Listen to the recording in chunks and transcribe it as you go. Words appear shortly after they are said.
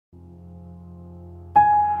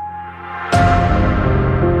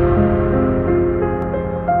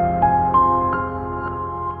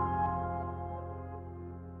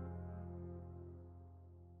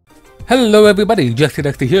Hello everybody,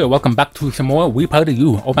 Justy-Dusty here. Welcome back to some more Wii Party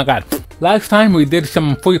U. Oh my god. Last time we did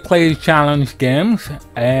some free play challenge games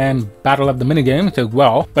and battle of the minigames as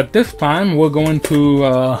well. But this time we're going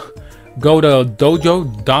to go to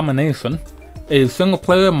Dojo Domination. A single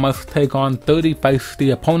player must take on 30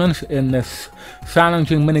 feisty opponents in this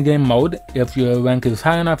challenging minigame mode. If your rank is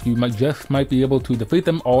high enough, you might be able to defeat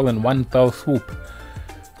them all in one fell swoop.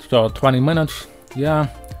 So 20 minutes, yeah.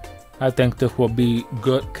 I think this will be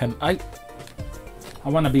good. I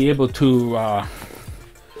want to be able to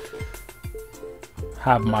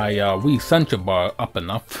have my Wii Center bar up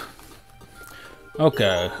enough.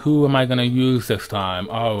 Okay, who am I gonna use this time?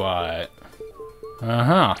 Alright.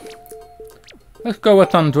 Let's go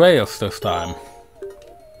with Andreas this time.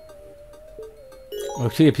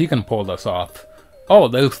 Let's see if he can pull this off. Oh,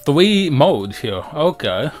 there's 3 modes here.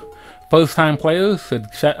 Okay. First time players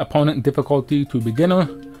should set opponent difficulty to beginner.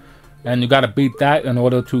 And you gotta beat that in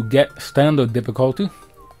order to get standard difficulty.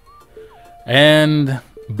 And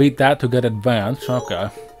beat that to get advanced. Okay.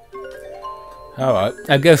 Alright.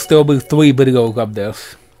 I guess there'll be 3 videos of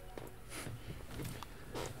this.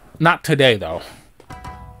 Not today though.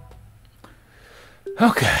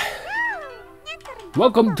 Okay.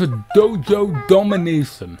 Welcome to Dojo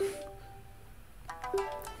Domination.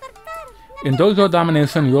 In Dojo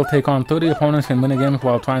Domination, you'll take on 30 opponents in minigames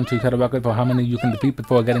while trying to set a record for how many you can defeat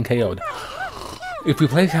before getting KO'd. If you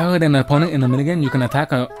place higher than an opponent in the minigame, you can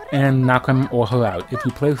attack and knock him or her out. If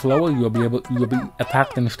you place lower, you'll be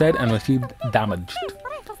attacked instead and receive damage.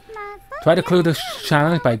 Try to clear this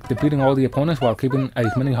challenge by defeating all the opponents while keeping as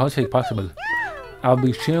many hearts as possible. I'll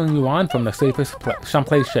be cheering you on from the safest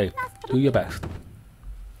someplace safe. Do your best.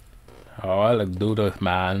 Alright, let's do this,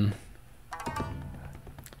 man.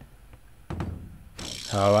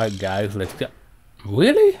 Alright guys, let's go.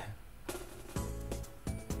 Really?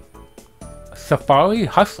 Safari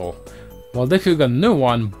Hustle. Well, this is a new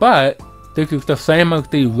one, but this is the same as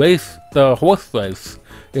the horse race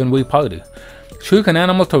in Wii Party. Choose an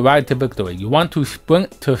animal to ride to victory. You want to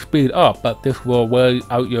sprint to speed up, but this will wear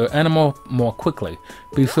out your animal more quickly.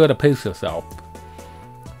 Be sure to pace yourself.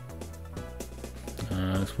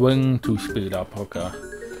 Swing to speed up, okay.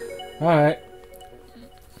 Alright.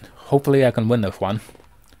 Hopefully I can win this one.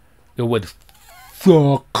 It would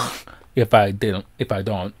suck if I don't.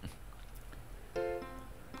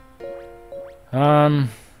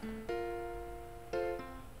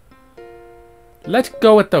 Let's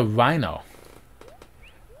go with the rhino.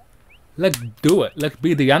 Let's do it. Let's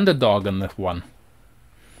be the underdog in this one.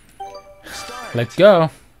 Let's go.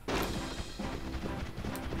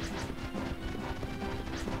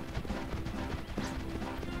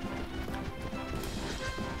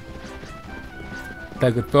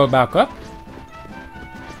 Does it throw back up?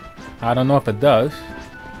 I don't know if it does.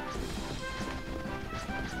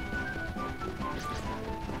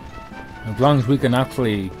 As long as we can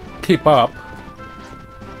actually keep up.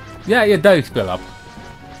 Yeah, it does fill up.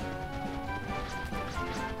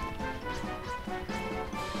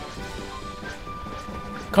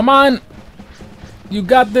 Come on! You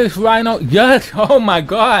got this, Rhino! Yes! Oh my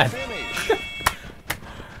god!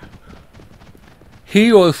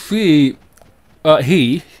 He or she...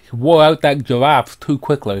 he wore out that giraffe too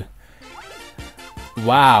quickly.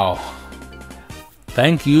 Wow.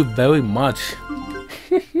 Thank you very much.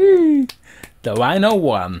 The rhino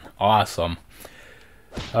won. Awesome.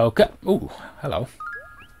 Okay. Ooh, hello.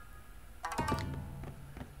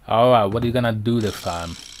 Alright, what are you gonna do this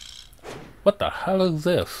time? What the hell is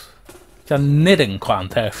this? It's a knitting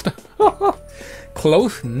contest.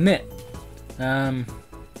 Close knit.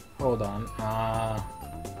 Hold on.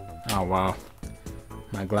 Oh wow.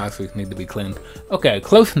 My glasses need to be cleaned. Okay,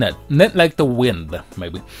 close knit. Knit like the wind,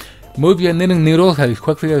 maybe. Move your knitting needles as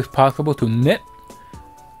quickly as possible to knit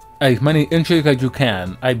as many inches as you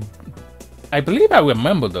can. I believe I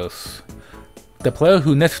remember this. The player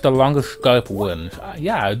who knits the longest scarf wins.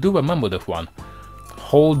 Yeah, I do remember this one.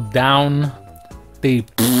 Hold down the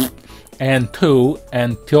and 2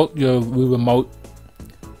 and tilt your remote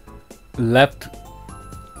left.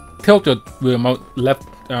 Tilt your remote left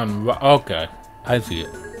and right. Okay. I see it.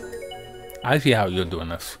 I see how you're doing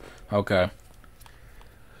this. Okay.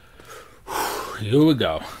 Here we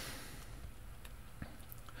go.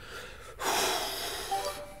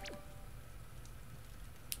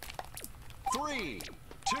 Three,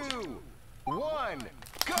 two, one,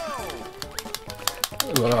 go!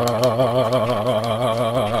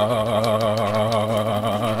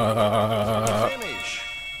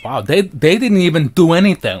 Wow, they didn't even do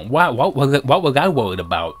anything. Wow, what was I worried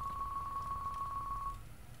about?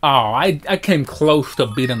 Oh, I came close to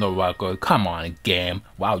beating the record. Come on, game.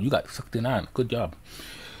 Wow, you got 69. Good job.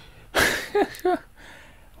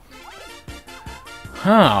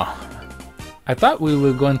 Huh. I thought we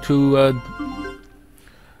were going to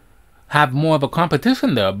have more of a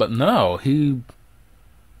competition there, but no,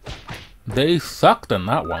 they sucked in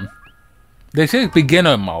that one. They say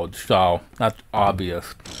beginner mode, so that's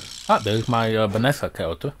obvious. Ah, there's my Vanessa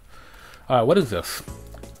character. Alright, what is this?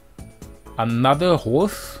 Another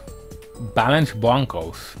horse? Balance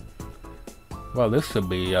Broncos. Well, this should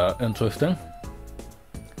be interesting.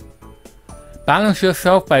 Balance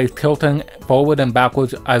yourself by tilting forward and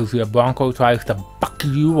backwards as your Bronco tries to buck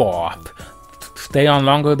you off. Stay on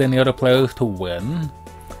longer than the other players to win.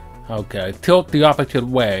 Okay, tilt the opposite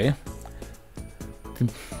way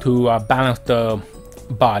to balance the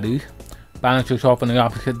body. Balance yourself in the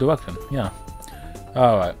opposite direction. Yeah.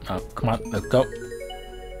 Alright, come on, let's go.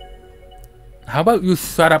 How about you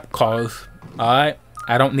shut up, cars? Alright,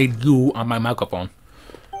 I don't need you on my microphone.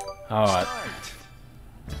 Alright.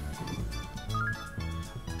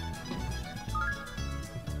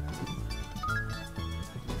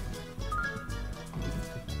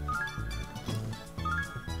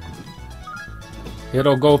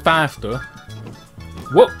 It'll go faster.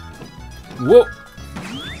 Whoop! Whoop!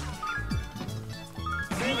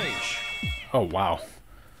 Finish. Oh wow.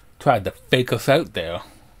 Tried to fake us out there.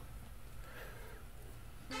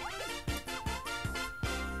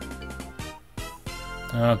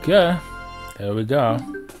 Okay. There we go.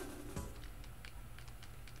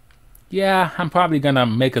 Yeah, I'm probably gonna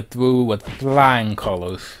make it through with flying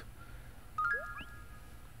colors.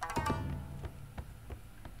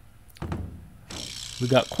 We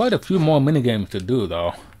got quite a few more minigames to do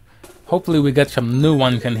though. Hopefully we get some new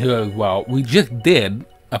ones in here as well. We just did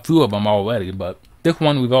a few of them already, but this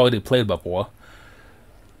one we've already played before.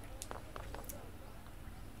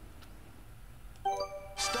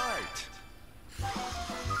 Start.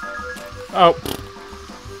 Oh.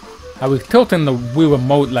 I was tilting the Wii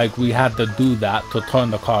remote like we had to do that to turn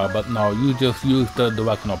the car, but no, you just use the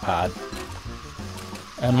directional pad.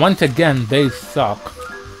 And once again, they suck.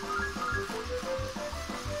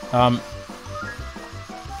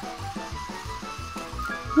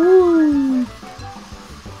 Woo.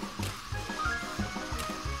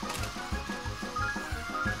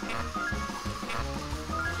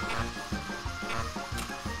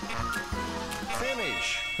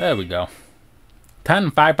 Finish. There we go.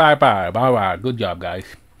 10, 5, 5, 5. Alright, good job, guys.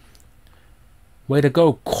 Way to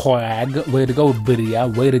go, Crag. Way to go, Video.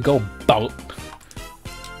 Way to go, Bolt.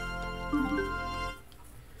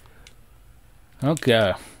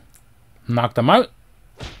 Okay. Knocked them out.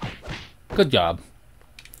 Good job.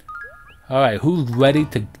 Alright, who's ready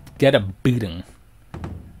to get a beating?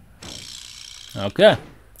 Okay.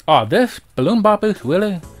 Oh, this Balloon Boppers?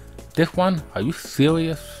 Really? This one? Are you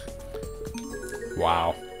serious?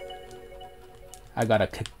 Wow. I gotta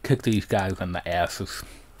kick these guys in the asses.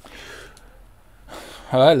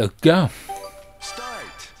 Alright, let's go.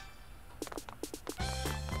 Start.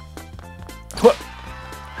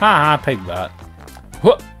 Ha, take that.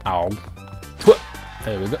 Ow.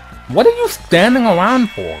 There we go. What are you standing around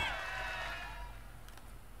for?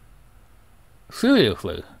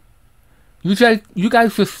 Seriously. You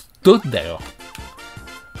guys just stood there.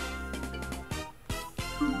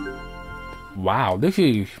 Wow, this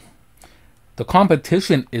is... The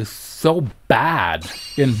competition is so bad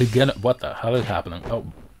in beginner. What the hell is happening?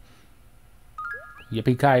 Oh.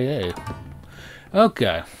 Yippee-ki-yay.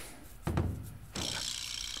 Okay.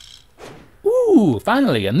 Ooh,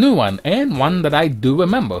 finally a new one, and one that I do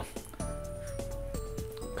remember.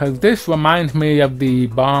 Cause this reminds me of the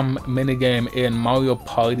bomb minigame in Mario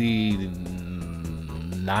Party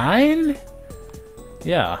 9?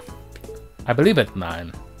 Yeah. I believe it's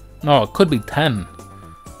 9. No, it could be 10.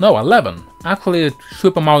 No, 11. Actually, it's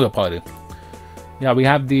Super Mario Party. Yeah, we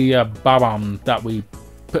have the bomb that we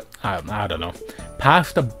put, I don't know.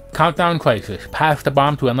 Pass the countdown crisis. Pass the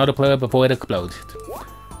bomb to another player before it explodes.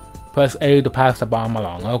 Press A to pass the bomb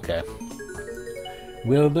along. Okay.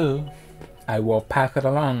 Will do. I will pass it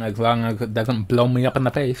along as long as it doesn't blow me up in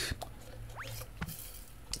the face.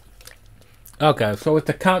 Okay, so it's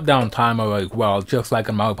a countdown timer as well, just like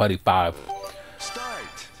in Mario Party 5.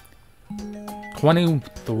 Start.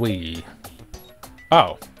 23.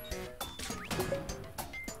 Oh.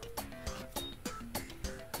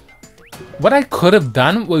 What I could have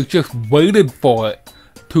done was just waited for it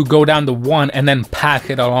to go down to 1 and then pass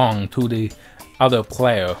it along to the other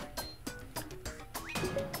player.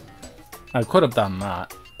 I could have done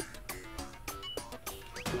that.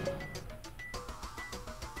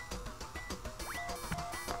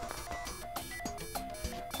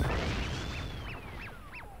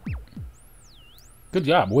 Good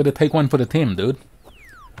job. Way to take one for the team, dude.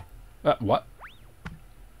 What?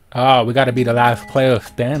 Oh, we gotta be the last player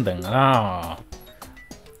standing. Ah.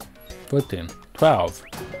 14, 12,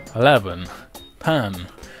 11, 10,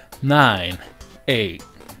 9, 8,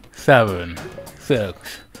 7,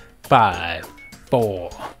 6, 5, 4,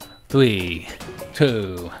 3,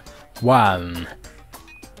 2, 1,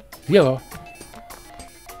 0.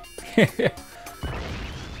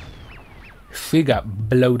 She got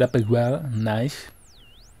blowed up as well. Nice.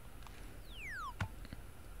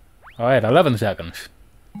 Alright, 11 seconds.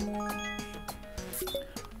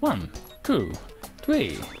 1, 2,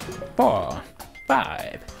 3, 4,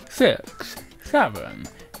 5, 6, 7,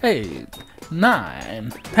 8,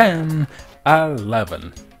 9, 10,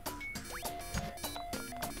 11.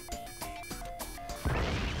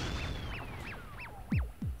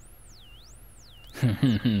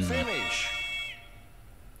 Finish.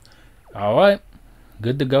 Alright,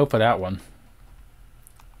 good to go for that one.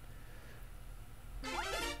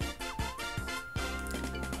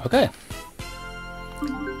 Okay.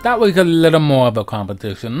 That was a little more of a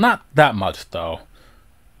competition. Not that much though.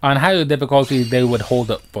 On higher difficulty, they would hold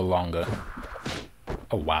up for longer.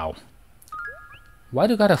 Oh wow. Why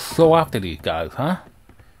do you gotta show off to these guys, huh?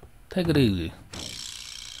 Take it easy.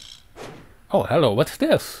 Oh, hello, what's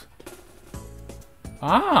this?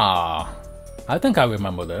 Ah, I think I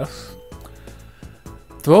remember this.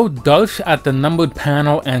 Throw darts at the numbered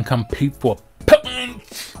panel and compete for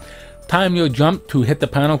points. Time your jump to hit the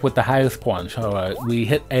panel with the highest points. Alright, we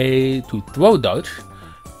hit A to throw darts.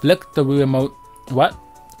 Flick the remote. What?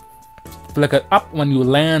 Flick it up when you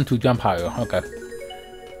land to jump higher. Okay.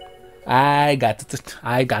 I got it.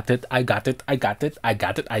 I got it. I got it. I got it. I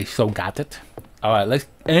got it. I so got it. Alright, let's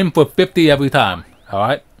aim for 50 every time.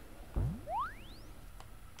 Alright.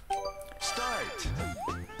 Start.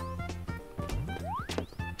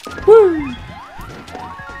 Woo!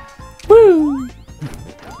 Woo!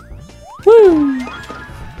 Woo!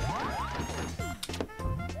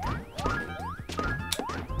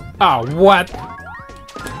 Oh, what?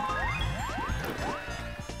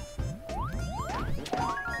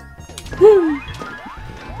 Woo!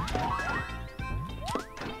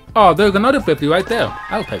 Oh, there's another 50 right there.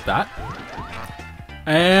 I'll take that.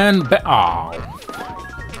 And oh.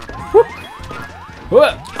 Whoop.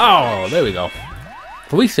 Whoop. Oh, there we go.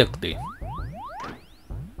 360.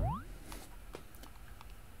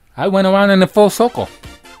 I went around in a full circle.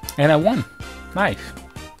 And I won. Nice.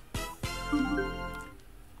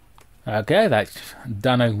 Okay, that's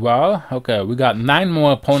done as well. Okay, we got 9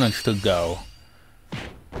 more opponents to go.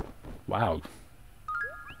 Wow.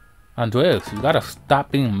 Andreas, you gotta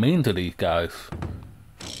stop being mean to these guys.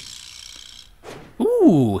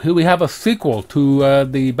 Ooh, here we have a sequel to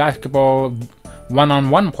the basketball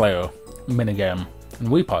one-on-one player minigame in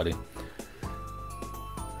Wii Party.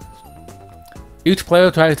 Each player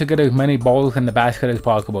tries to get as many balls in the basket as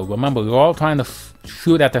possible. Remember, you're all trying to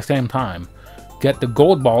shoot at the same time. Get the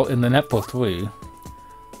gold ball in the net for 3.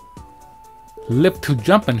 Lift to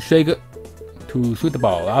jump and shake it to shoot the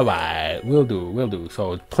ball. Alright, will do.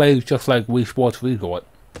 So it plays just like Wii Sports Resort.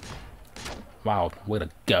 Wow, way to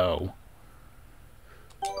go.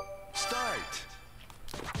 Start.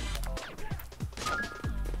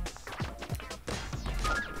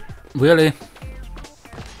 Really?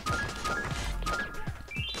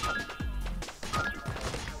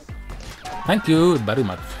 Thank you very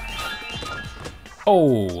much.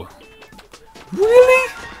 Oh.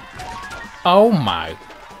 Really? Oh my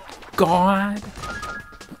God.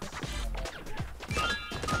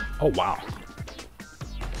 Oh wow.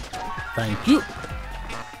 Thank you.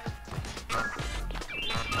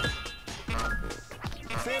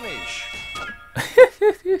 Finish.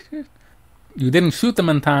 You didn't shoot them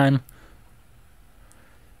in time.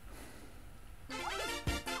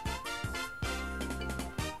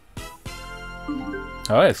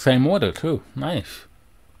 Alright, same order too. Nice.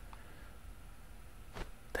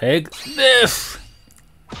 Take this!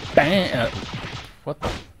 Bam! What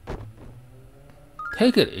the?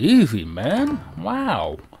 Take it easy, man.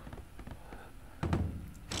 Wow.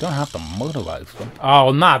 Don't have to motorize them.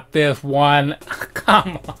 Oh, not this one.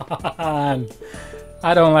 Come on.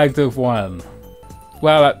 I don't like this one.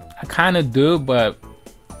 Well, I kind of do, but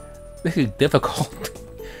this is difficult.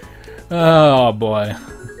 Oh boy.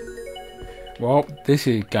 Well, this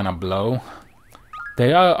is gonna blow.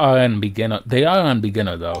 They are on beginner. They are on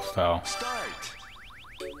beginner though, so. Start.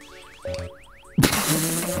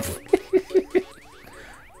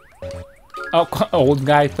 Oh, old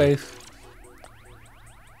guy face.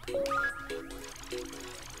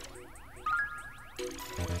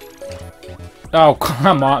 Oh,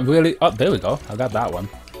 come on, really? Oh, there we go. I got that one.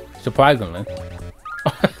 Surprisingly.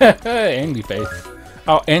 Angry face.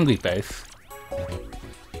 Oh, angry face.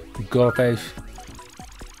 Girl face.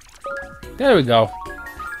 There we go.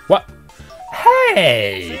 What?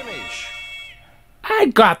 Hey! Finish. I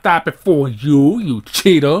got that before you, you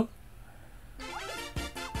cheater.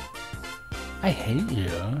 I hate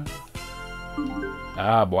you.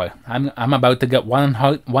 Ah boy, I'm about to get one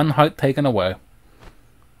heart taken away.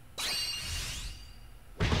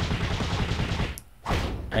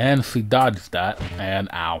 And she dodged that, and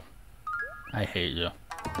ow. I hate you.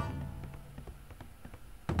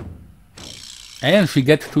 And she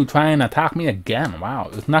gets to try and attack me again. Wow,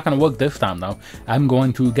 it's not gonna work this time though. I'm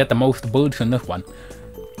going to get the most bullets in this one.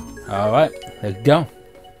 Alright, let's go.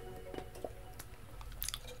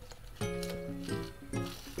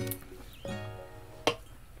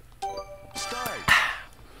 Start.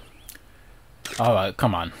 Alright,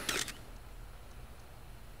 come on.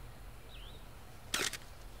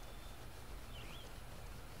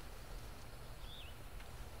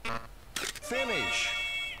 Finish.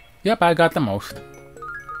 Yep, I got the most.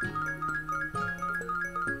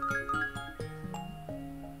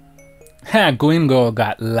 Ha, Green Girl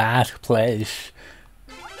got last place.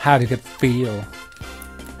 How did it feel?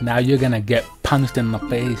 Now you're gonna get punched in the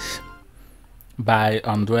face by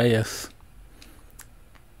Andreas.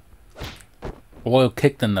 Or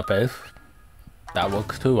kicked in the face. That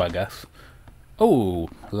works too, I guess. Oh,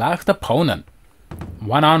 last opponent.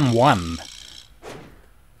 One-on-one.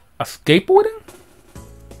 A skateboarding?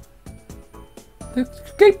 The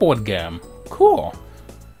skateboard game. Cool.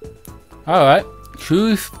 Alright.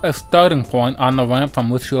 Choose a starting point on the ramp from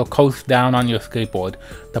which you'll coast down on your skateboard.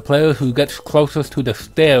 The player who gets closest to the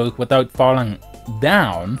stairs without falling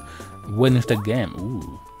down wins the game.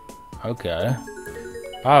 Ooh. Okay.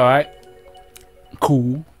 Alright.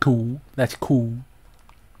 Cool. Cool. That's cool.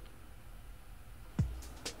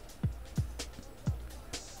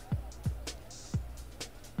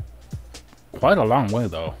 Quite a long way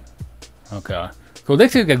though. Okay. So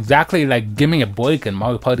this is exactly like Gimme a Break in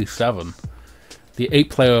Mario Party 7. The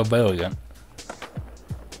 8-player variant.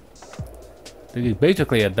 This is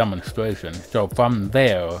basically a demonstration. So from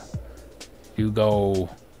there, you go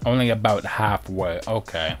only about halfway.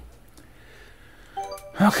 Okay.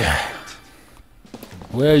 Okay.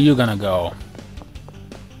 Where are you gonna go?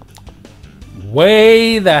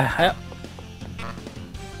 Way the hell...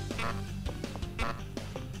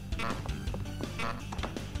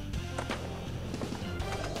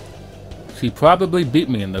 She probably beat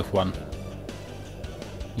me in this one.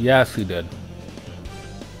 Yes, she did.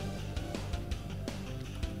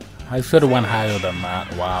 I should have went higher than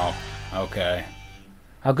that. Wow. Okay.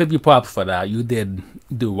 I'll give you props for that. You did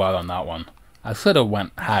do well on that one. I should have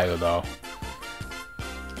went higher though.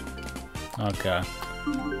 Okay.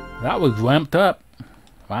 That was ramped up.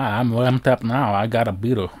 Wow, I'm ramped up now. I gotta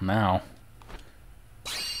beat her now.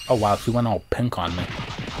 Oh wow, she went all pink on me.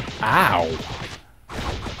 Ow!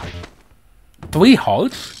 3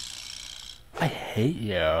 hearts? I hate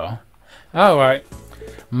you. Alright.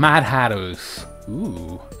 Mad Hatters.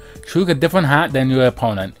 Ooh. Choose a different hat than your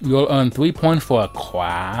opponent. You'll earn 3 points for a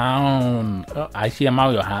crown. Oh, I see a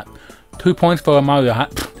Mario hat. 2 points for a Mario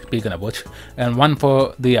hat. Speaking of which. And 1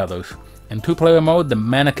 for the others. In 2-player mode, the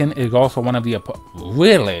mannequin is also one of the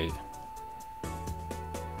Really?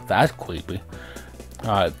 That's creepy.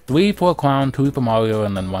 Alright. 3 for a crown, 2 for Mario,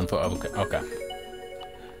 and then 1 for... Okay.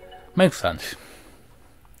 Makes sense.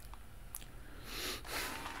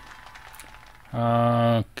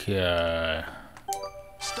 Okay.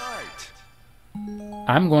 Start.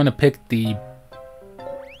 I'm going to pick the...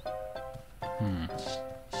 I'm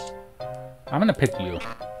going to pick you.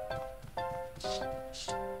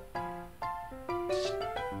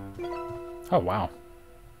 Oh, wow.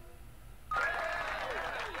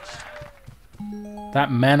 That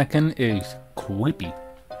mannequin is creepy.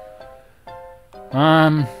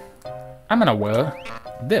 I'm gonna wear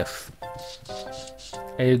this.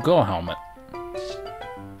 A girl helmet.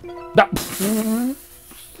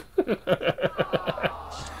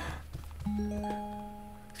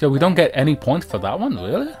 So we don't get any points for that one,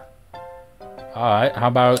 really? Alright, how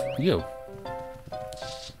about you?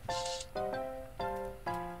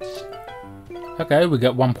 Okay, we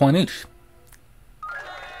get 1 point each.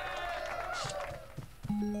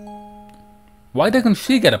 Why doesn't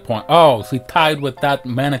she get a point? Oh, she tied with that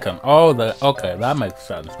mannequin. Oh, okay, that makes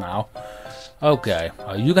sense now. Okay,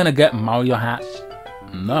 are you gonna get Mario hat?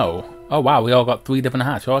 No. Oh wow, we all got 3 different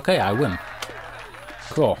hats. Okay, I win.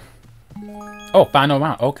 Cool. Oh, final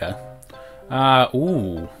round. Okay.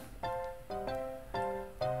 Ooh.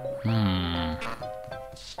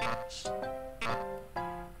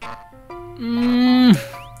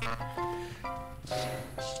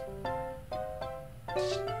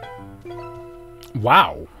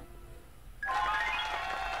 Wow.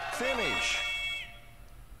 Finish.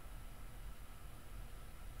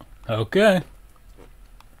 Okay.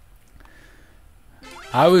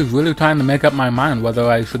 I was really trying to make up my mind whether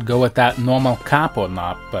I should go with that normal cap or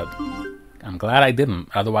not, but I'm glad I didn't.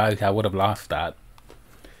 Otherwise, I would have lost that.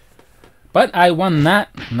 But I won that.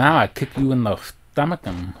 Now I kick you in the stomach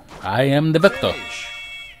and I am the victor. Finish.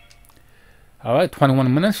 Alright,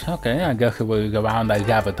 21 minutes. Okay, I guess it was around as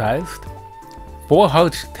advertised. 4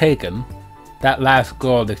 hearts taken. That last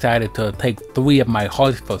girl decided to take 3 of my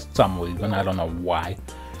hearts for some reason. I don't know why.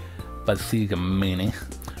 But she's a meanie.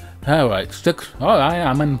 Alright, 6. Alright,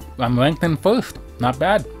 I'm ranked in first. Not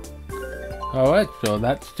bad. Alright, so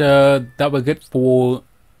that's that was it for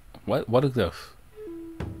what is this?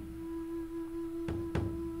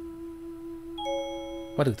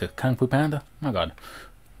 What is this? Kung Fu Panda? Oh my god.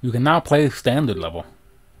 You can now play standard level.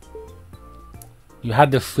 You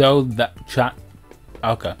had to show that chat.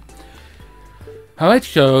 Okay. Alright,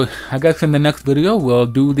 so I guess in the next video we'll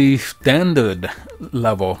do the standard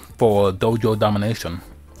level for Dojo Domination.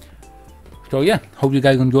 So yeah, hope you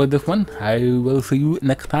guys enjoyed this one. I will see you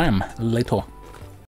next time. Later.